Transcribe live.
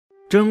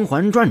甄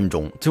嬛传》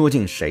中究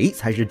竟谁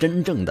才是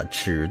真正的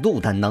尺度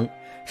担当？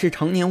是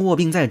常年卧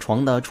病在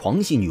床的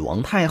床戏女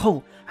王太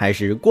后，还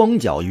是光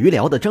脚余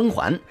聊的甄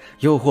嬛，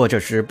又或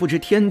者是不知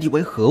天地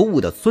为何物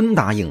的孙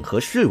答应和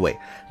侍卫？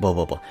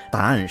不，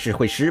答案是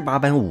会18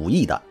般武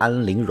艺的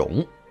安陵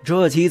容。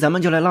这期咱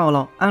们就来唠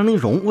唠安陵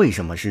容为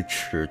什么是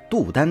尺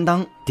度担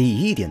当。第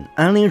一点，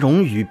安陵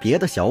容与别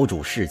的小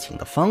主侍寝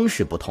的方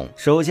式不同。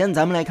首先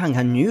咱们来看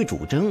看女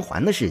主甄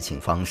嬛的侍寝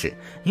方式。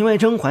因为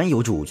甄嬛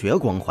有主角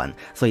光环，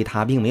所以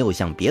她并没有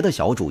像别的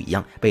小主一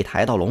样被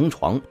抬到龙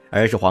床，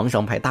而是皇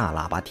上派大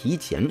喇叭提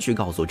前去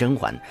告诉甄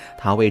嬛，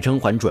他为甄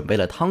嬛准备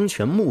了汤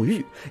泉沐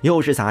浴，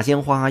又是撒鲜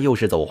花，又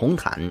是走红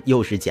毯，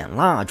又是捡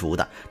蜡烛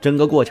的，整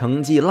个过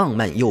程既浪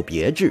漫又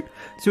别致。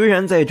虽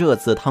然在这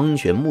次汤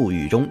泉沐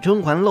浴中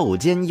甄嬛露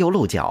肩又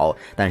露脚，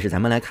但是咱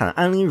们来看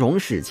安陵容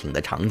侍寝的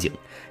场景。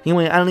因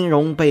为安陵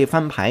容被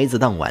翻牌子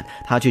当晚，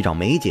她去找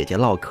梅姐姐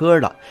唠嗑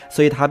了，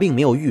所以她并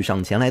没有遇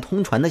上前来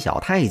通传的小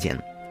太监，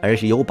而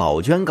是由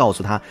宝娟告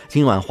诉她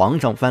今晚皇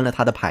上翻了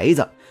她的牌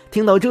子。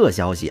听到这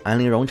消息，安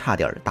陵容差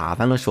点打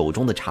翻了手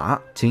中的茶。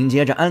紧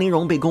接着安陵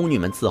容被宫女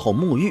们伺候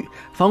沐浴，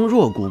方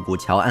若姑姑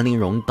瞧安陵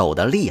容抖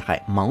得厉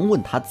害，忙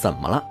问她怎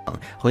么了。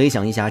回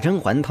想一下甄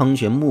嬛汤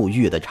泉沐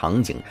浴的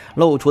场景，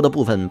露出的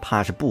部分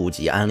怕是不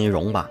及安陵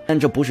容吧，但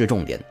这不是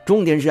重点，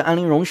重点是安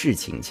陵容侍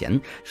寝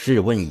前，试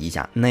问一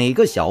下哪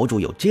个小主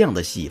有这样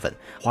的戏份？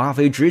华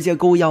妃直接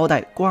勾腰带，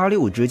瓜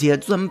六直接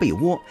钻被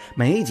窝，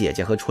梅姐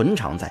姐和纯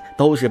常在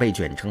都是被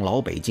卷成老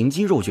北京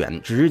鸡肉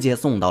卷，直接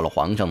送到了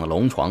皇上的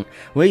龙床，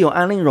唯有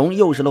安陵容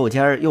又是露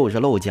肩又是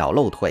露脚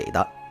露腿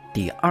的。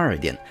第二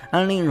点，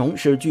安陵容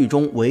是剧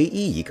中唯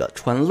一一个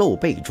穿露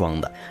背装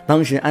的。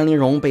当时安陵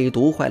容被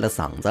毒坏了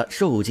嗓子，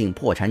受尽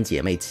破产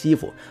姐妹欺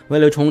负，为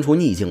了冲出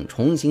逆境，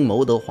重新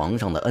谋得皇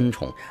上的恩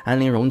宠，安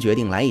陵容决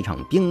定来一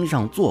场冰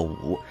上作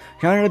舞。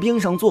然而冰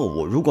上作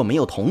舞如果没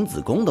有童子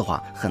功的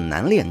话，很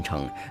难练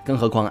成，更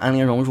何况安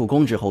陵容入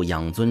宫之后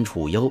养尊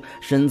处优，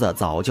身子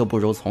早就不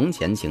如从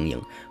前轻盈。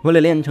为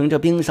了练成这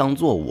冰上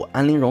作舞，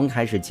安陵容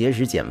开始节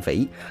食减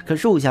肥，可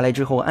瘦下来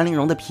之后，安陵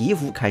容的皮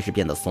肤开始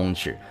变得松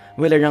弛。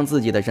为了让自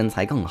己的身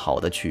材更好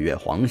的取悦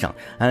皇上，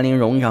安陵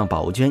容让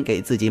宝娟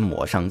给自己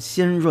抹上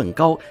鲜润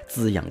膏，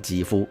滋养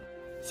肌肤。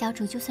小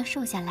主就算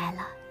瘦下来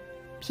了，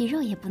皮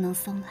肉也不能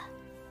松了。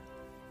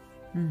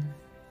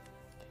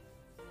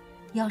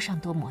腰上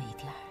多抹一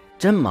点。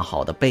这么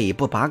好的背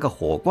不拔个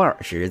火罐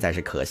实在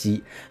是可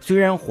惜。虽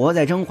然活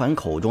在甄嬛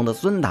口中的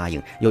孙答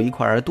应有一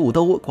块肚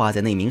兜挂在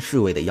那名侍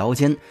卫的腰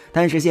间，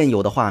但是现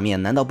有的画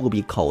面难道不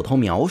比口头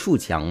描述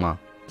强吗？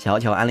瞧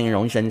瞧安陵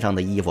容身上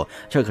的衣服，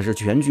这可是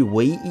全剧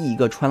唯一一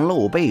个穿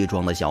露背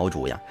装的小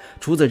主呀。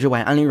除此之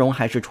外，安陵容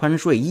还是穿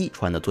睡衣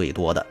穿的最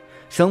多的，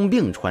生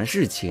病穿、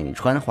侍寝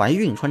穿、怀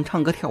孕穿、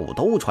唱歌跳舞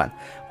都穿。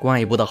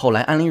怪不得后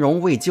来安陵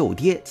容为救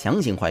爹强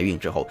行怀孕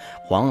之后，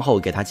皇后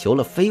给她求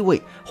了妃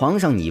位，皇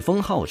上拟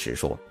封号时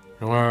说：“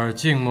容儿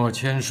静默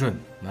谦顺，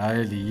乃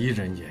礼仪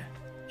人也。”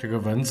这个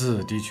文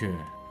字的确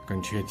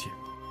更贴切。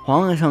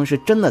皇上是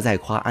真的在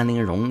夸安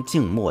陵容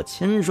静默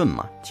谦顺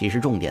吗？其实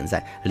重点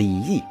在礼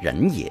义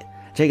人也。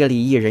这个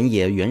礼义人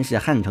也原是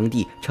汉成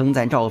帝称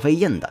赞赵飞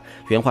燕的，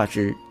原话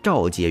是：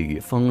赵婕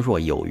妤丰若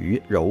有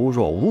余，柔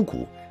若无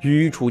骨，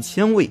语出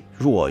谦位，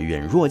若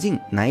远若近，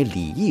乃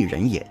礼义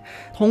人也。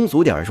通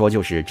俗点说，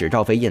就是指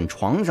赵飞燕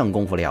床上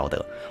功夫了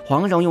得。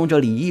皇上用这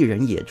礼义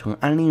人也称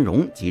安陵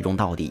容，其中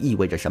到底意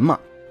味着什么？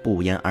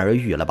不言而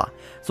喻了吧。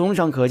综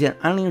上可见，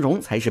安陵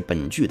容才是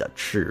本剧的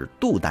尺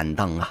度担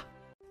当啊。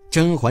《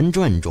甄嬛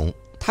传》中，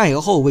太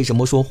后为什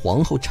么说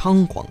皇后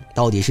猖狂？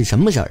到底是什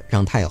么事儿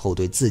让太后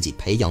对自己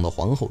培养的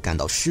皇后感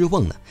到失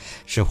望呢？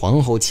是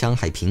皇后戕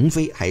害嫔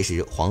妃，还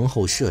是皇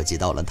后涉及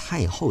到了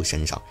太后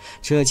身上？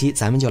这期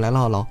咱们就来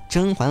唠唠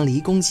甄嬛离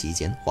宫期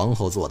间皇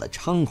后做的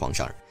猖狂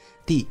事儿。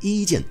第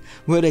一件，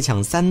为了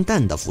抢3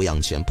旦的抚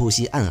养权，不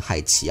惜暗害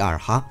齐二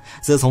哈。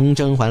自从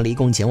甄嬛离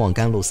宫前往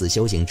甘露寺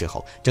修行之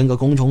后，整个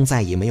宫中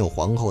再也没有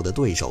皇后的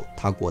对手，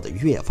她过得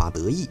越发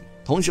得意。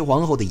同时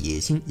皇后的野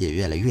心也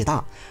越来越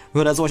大，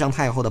为了坐上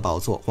太后的宝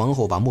座，皇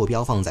后把目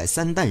标放在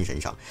3旦身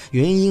上，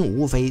原因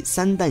无非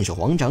3旦是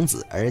皇长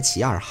子，而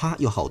齐二哈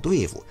又好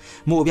对付。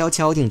目标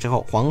敲定之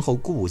后，皇后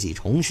故技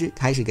重施，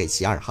开始给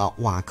齐二哈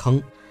挖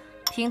坑。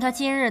凭他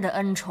今日的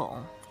恩宠，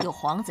有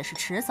皇子是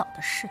迟早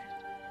的事。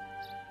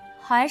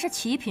还是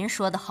齐嫔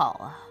说得好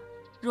啊，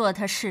若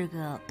他是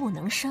个不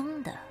能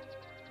生的，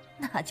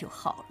那就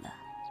好了。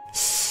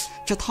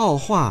这套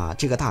话，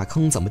这个大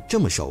坑怎么这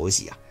么熟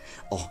悉啊？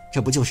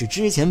这不就是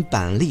之前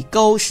板栗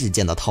糕事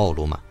件的套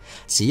路吗？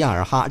齐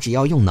二哈只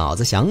要用脑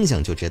子想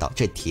想就知道，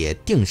这铁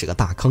定是个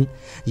大坑。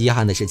遗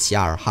憾的是，齐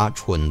二哈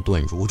蠢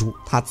钝如猪，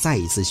他再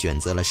一次选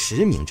择了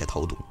实名制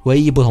投毒。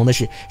唯一不同的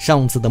是，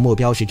上次的目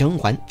标是甄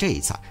嬛，这一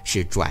次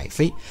是拽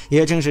妃。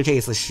也正是这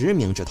次实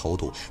名制投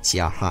毒，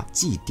齐二哈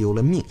既丢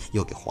了命，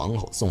又给皇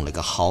后送了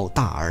个好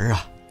大儿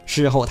啊！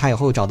事后太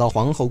后找到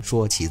皇后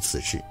说起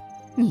此事，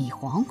你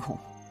惶恐，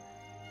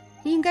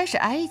应该是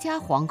哀家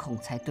惶恐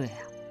才对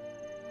啊。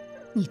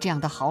你这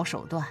样的好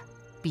手段，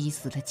逼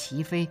死了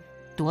齐妃，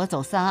夺走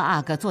3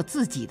阿哥做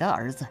自己的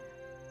儿子，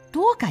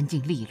多干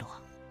净利落。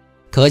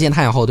可见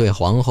太后对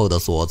皇后的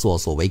所作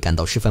所为感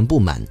到十分不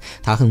满，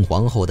她恨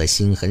皇后的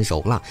心狠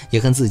手辣，也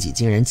恨自己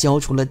竟然教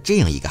出了这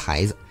样一个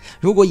孩子。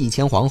如果以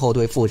前皇后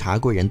对富察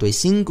贵人对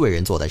新贵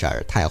人做的事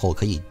儿，太后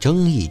可以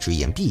睁一只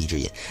眼闭一只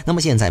眼，那么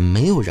现在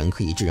没有人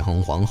可以制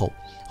衡皇后，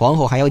皇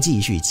后还要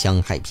继续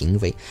戕害嫔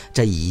妃，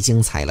这已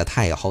经踩了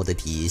太后的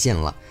底线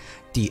了。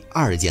第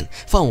二件，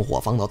放火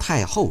放到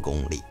太后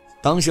宫里。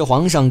当时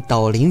皇上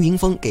到凌云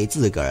峰给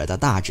自个儿的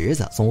大侄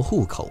子送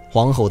户口，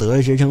皇后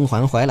得知甄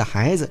嬛怀了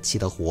孩子，气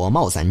得火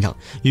冒三丈。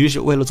于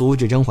是为了阻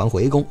止甄嬛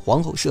回宫，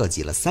皇后设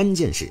计了3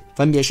件事，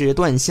分别是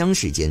断香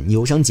事件、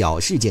扭伤脚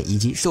事件以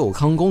及寿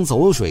康宫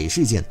走水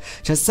事件。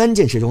这3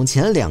件事中，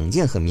前2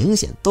件很明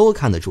显都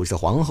看得出是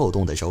皇后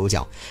动的手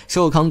脚。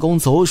寿康宫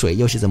走水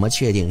又是怎么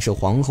确定是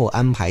皇后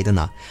安排的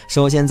呢？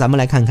首先咱们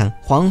来看看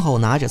皇后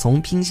拿着从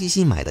平西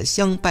西买的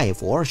香拜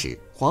佛时，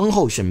皇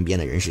后身边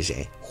的人是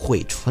谁？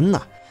惠春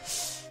啊，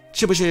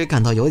是不是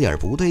感到有点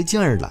不对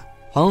劲儿了？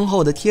皇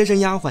后的贴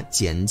身丫鬟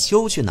简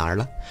秋去哪儿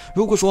了？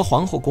如果说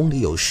皇后宫里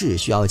有事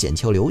需要简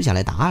秋留下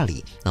来打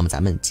理，那么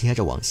咱们接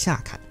着往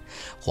下看。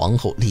皇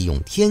后利用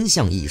天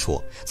象一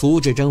说，阻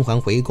止甄嬛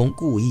回宫，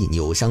故意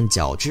扭伤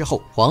脚之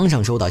后，皇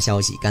上收到消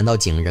息，赶到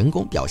景仁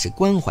宫表示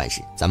关怀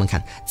时，咱们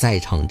看在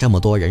场这么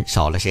多人，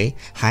少了谁？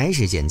还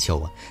是简秋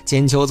啊！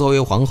简秋作为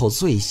皇后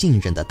最信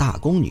任的大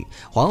宫女，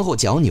皇后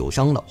脚扭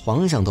伤了，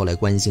皇上都来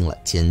关心了，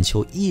简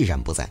秋依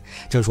然不在，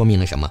这说明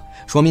了什么？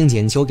说明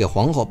简秋给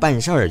皇后办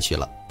事儿去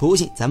了。不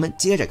信咱们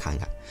接着看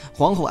看，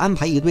皇后安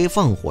排一堆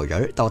放火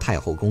人到太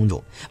后宫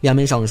中，表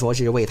面上说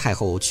是为太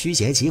后驱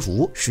邪祈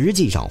福，实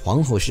际上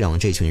皇后是让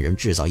这群人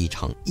制造一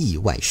场意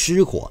外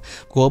失火。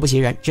果不其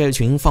然，这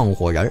群放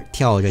火人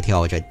跳着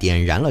跳着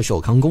点燃了寿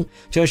康宫。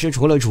这时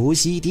除了除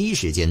夕第一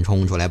时间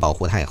冲出来保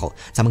护太后，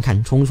咱们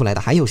看冲出来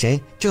的还有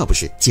谁？这不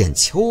是简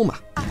秋吗？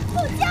护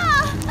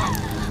驾！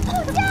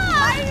护驾！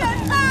来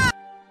人呐！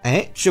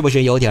哎，是不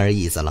是有点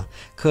意思了？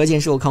可见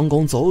寿康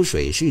宫走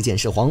水事件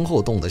是皇后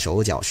动的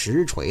手脚，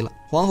实锤了。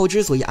皇后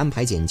之所以安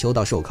排简秋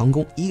到寿康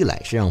宫，一来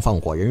是让放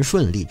火人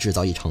顺利制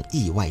造一场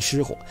意外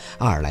失火，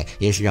二来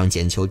也是让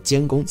简秋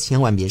监工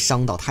千万别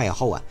伤到太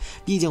后啊。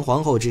毕竟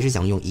皇后只是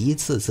想用一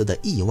次次的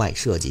意外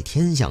设计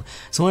天象，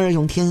从而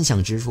用天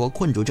象之说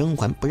困住甄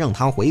嬛，不让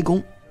她回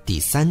宫。第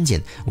3件，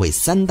为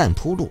3旦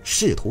铺路，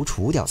试图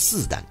除掉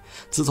4旦。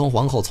自从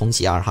皇后从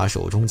齐二哈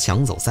手中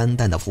抢走3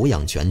旦的抚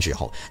养权之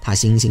后，她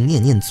心心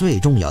念念最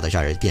重要的事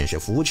儿便是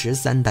扶持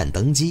3旦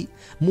登基，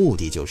目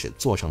的就是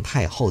坐上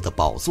太后的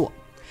宝座。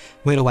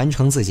为了完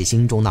成自己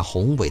心中那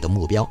宏伟的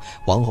目标，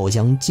皇后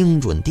将精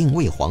准定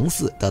位皇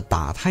嗣的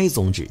打胎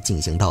宗旨进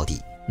行到底。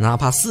哪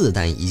怕4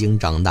旦已经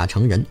长大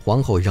成人，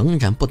皇后仍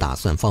然不打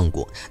算放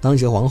过。当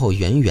时皇后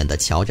远远地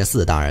瞧着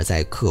4旦儿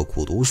在刻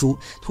苦读书，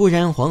突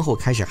然皇后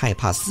开始害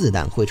怕4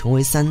旦会成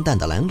为3旦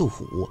的拦路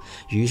虎，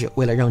于是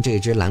为了让这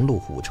只拦路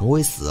虎成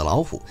为死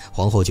老虎，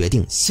皇后决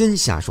定先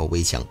下手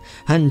为强，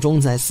暗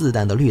中在4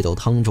旦的绿豆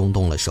汤中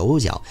动了手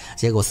脚。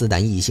结果4旦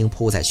一心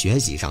扑在学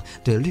习上，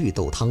对绿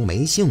豆汤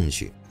没兴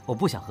趣。我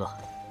不想喝，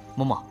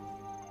嬷嬷，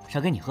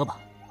赏给你喝吧。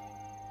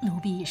奴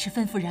婢是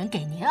吩咐人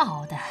给您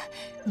熬的，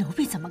奴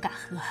婢怎么敢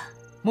喝？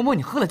嬷嬷，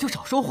你喝了就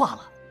少说话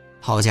了。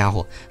好家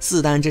伙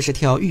，4旦这是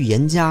跳预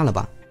言家了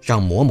吧？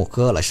让嬷嬷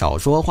喝了少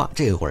说话，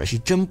这会儿是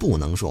真不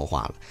能说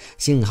话了。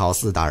幸好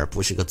4旦儿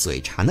不是个嘴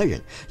馋的人，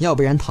要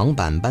不然躺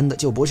板般的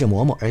就不是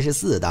嬷嬷，而是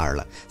4旦儿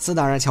了。4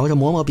旦儿瞧着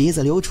嬷嬷鼻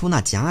子流出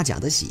那假假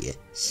的血，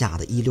吓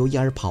得一溜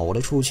烟儿跑了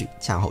出去，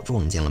恰好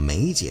撞见了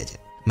梅姐姐。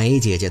梅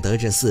姐姐得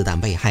知4旦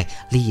被害，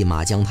立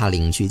马将她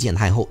领去见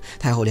太后。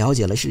太后了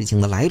解了事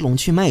情的来龙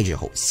去脉之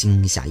后，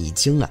心下一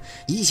惊啊！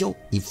宜修，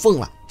你疯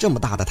了！这么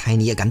大的胎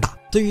你也敢打？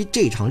对于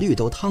这场绿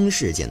豆汤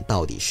事件，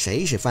到底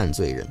谁是犯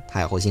罪人？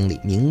太后心里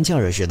明镜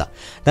儿似的。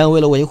但为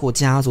了维护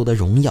家族的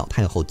荣耀，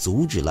太后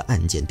阻止了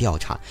案件调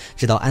查。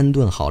直到安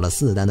顿好了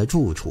4旦的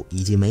住处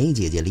以及梅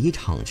姐姐离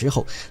场之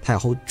后，太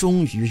后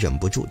终于忍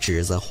不住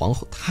指责皇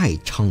后太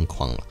猖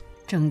狂了。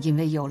正因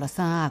为有了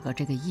3阿哥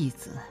这个义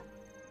子，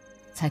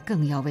才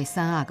更要为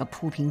3阿哥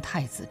铺平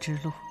太子之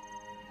路。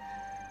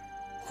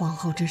皇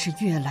后真是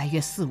越来越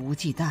肆无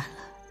忌惮了，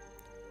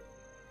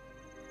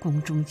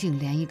宫中竟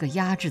连一个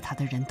压制她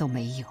的人都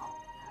没有。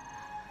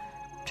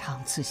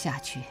长此下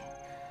去，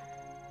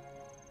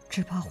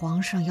只怕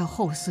皇上要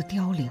后嗣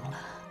凋零了。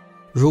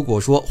如果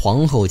说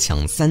皇后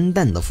抢3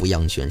旦的抚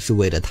养权是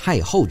为了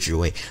太后之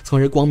位，从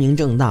而光明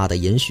正大的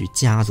延续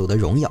家族的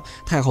荣耀，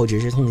太后只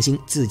是痛心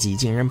自己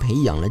竟然培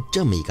养了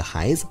这么一个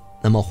孩子，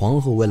那么皇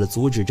后为了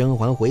阻止甄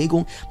嬛回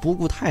宫，不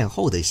顾太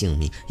后的性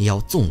命，也要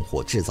纵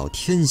火制造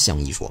天象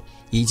一说，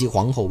以及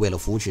皇后为了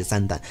扶持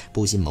3旦，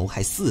不惜谋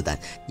害4旦，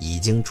已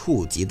经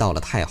触及到了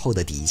太后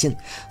的底线。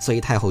所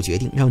以太后决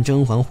定让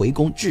甄嬛回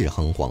宫制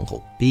衡皇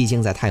后。毕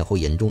竟在太后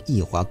眼中，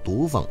一花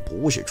独放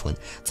不是春，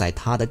在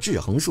她的制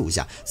衡术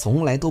下，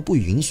从来都不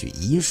允许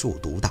一树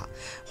独大。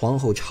皇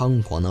后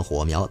猖狂的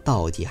火苗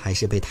到底还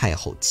是被太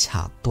后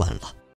掐断了。